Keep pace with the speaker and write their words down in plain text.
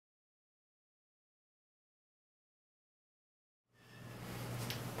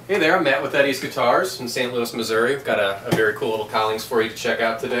Hey there, I'm Matt with Eddie's Guitars in St. Louis, Missouri. We've got a very cool little Collings for you to check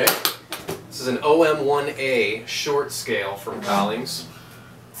out today. This is an OM1A short scale from Collings.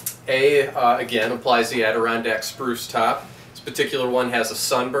 A, again, applies the Adirondack spruce top. This particular one has a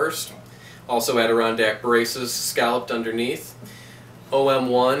Sunburst, also Adirondack braces scalloped underneath.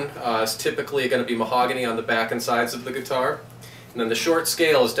 OM1 is typically going to be mahogany on the back and sides of the guitar. And then the short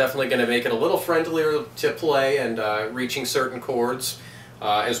scale is definitely going to make it a little friendlier to play and reaching certain chords,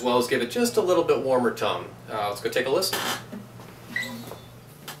 as well as give it just a little bit warmer tone. Let's go take a listen.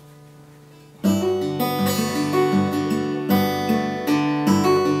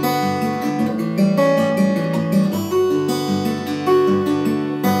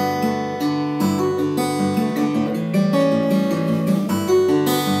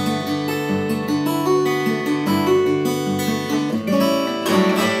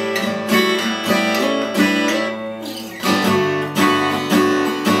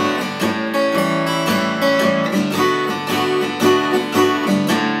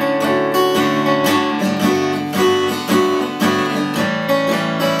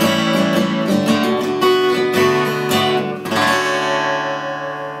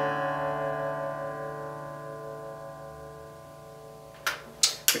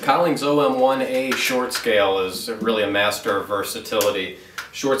 The Collings OM1A short scale is really a master of versatility.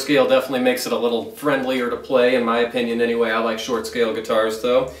 Short scale definitely makes it a little friendlier to play, in my opinion anyway. I like short scale guitars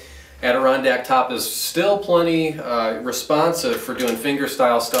though. Adirondack top is still plenty responsive for doing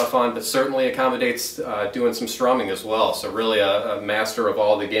fingerstyle stuff on, but certainly accommodates doing some strumming as well. So really a master of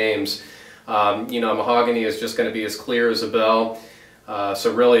all the games. You know, mahogany is just going to be as clear as a bell.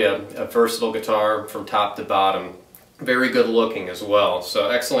 So really a versatile guitar from top to bottom. Very good looking as well. So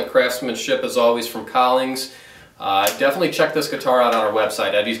excellent craftsmanship as always from Collings. Definitely check this guitar out on our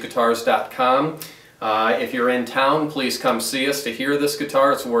website, eddiesguitars.com. If you're in town, please come see us to hear this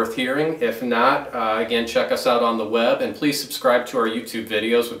guitar. It's worth hearing. If not, again, check us out on the web, and please subscribe to our YouTube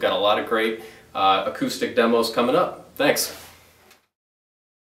videos. We've got a lot of great acoustic demos coming up. Thanks.